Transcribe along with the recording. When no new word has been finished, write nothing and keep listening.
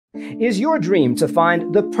Is your dream to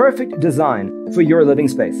find the perfect design for your living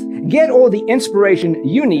space? Get all the inspiration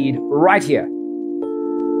you need right here.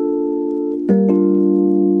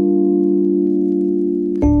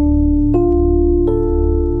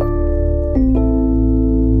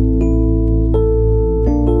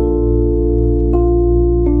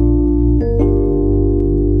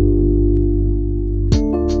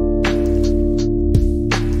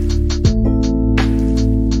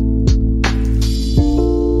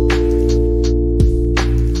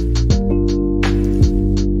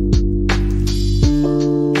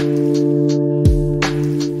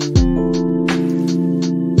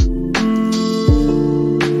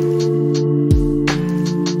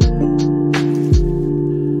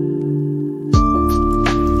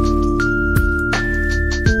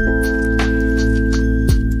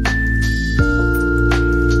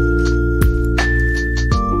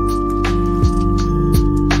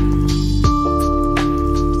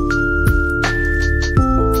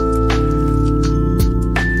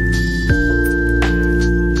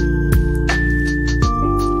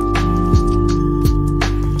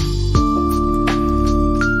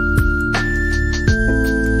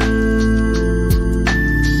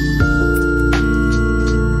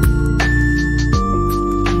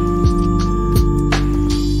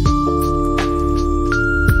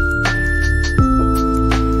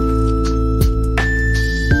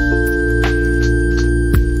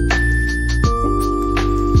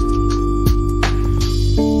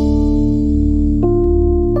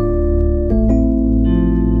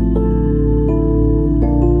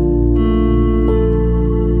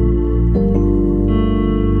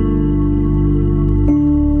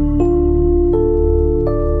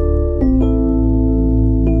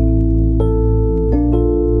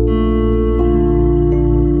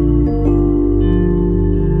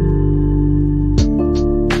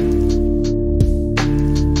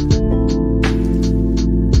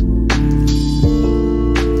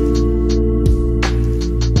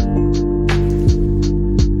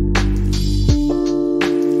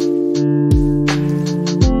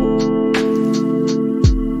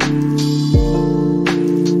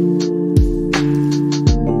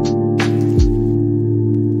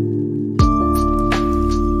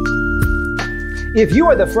 If you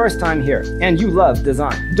are the first time here and you love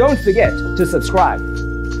design, don't forget to subscribe.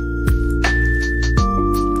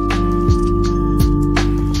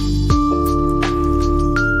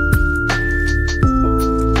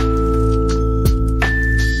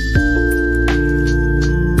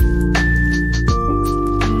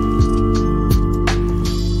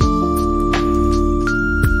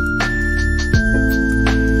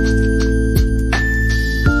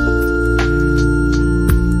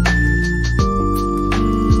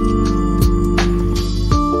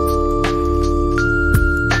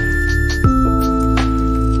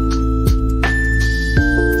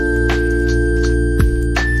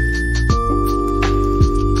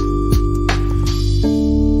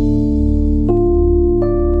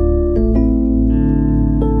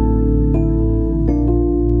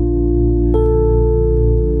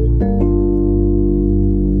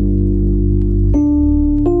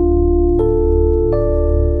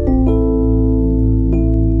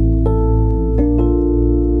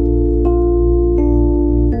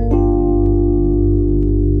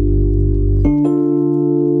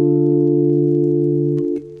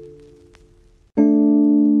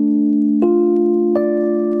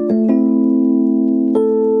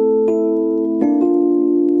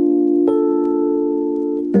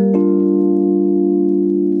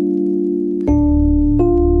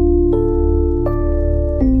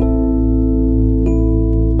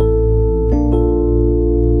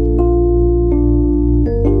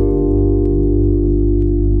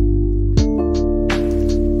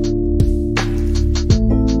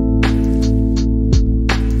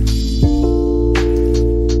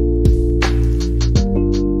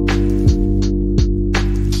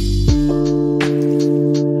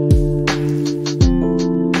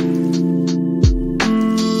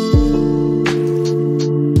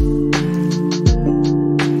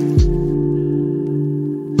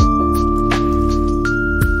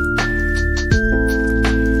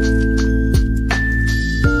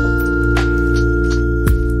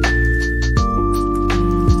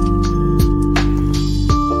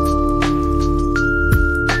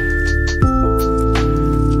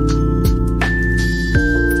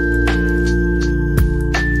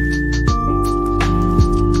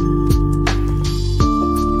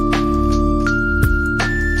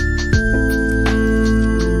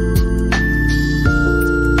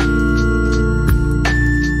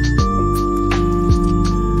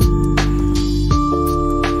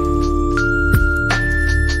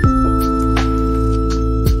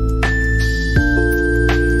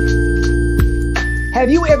 Have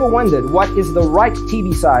you ever wondered what is the right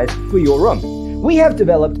TV size for your room? We have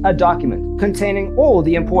developed a document containing all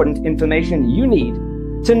the important information you need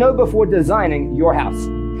to know before designing your house.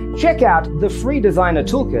 Check out the free designer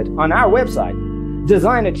toolkit on our website,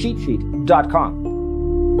 designercheatsheet.com.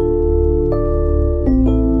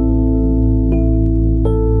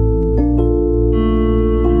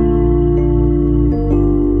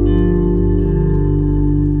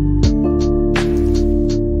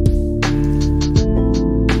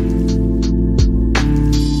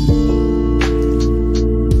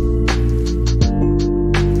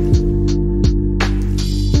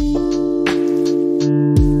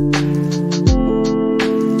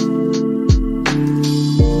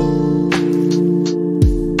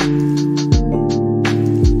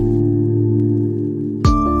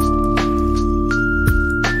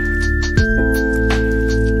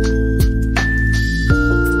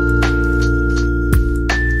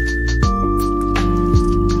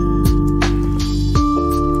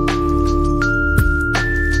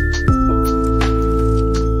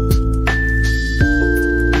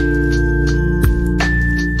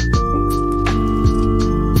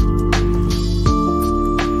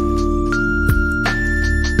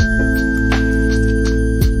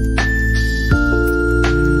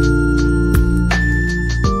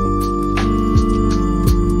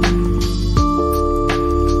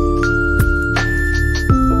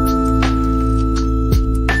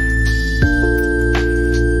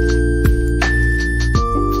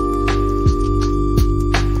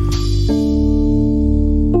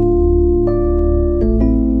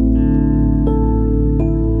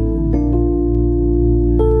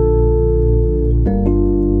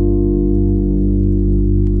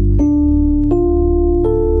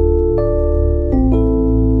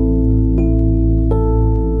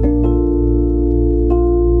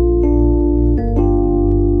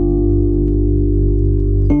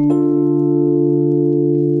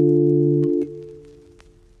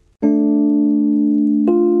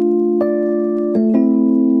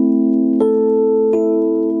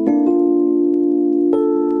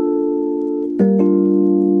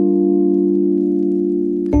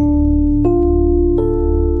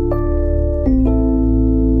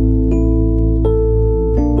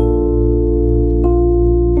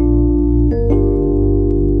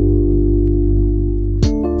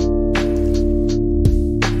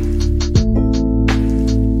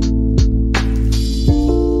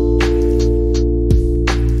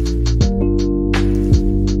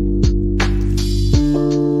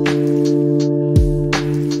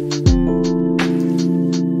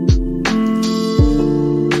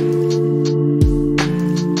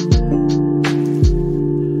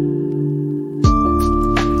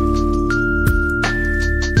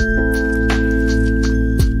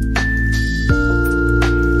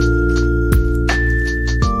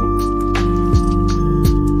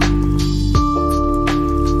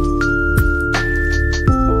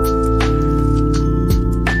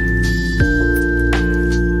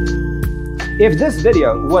 If this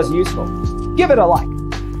video was useful, give it a like.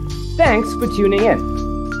 Thanks for tuning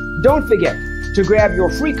in. Don't forget to grab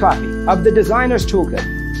your free copy of the Designer's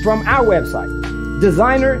Toolkit from our website,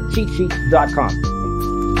 designercheatsheet.com.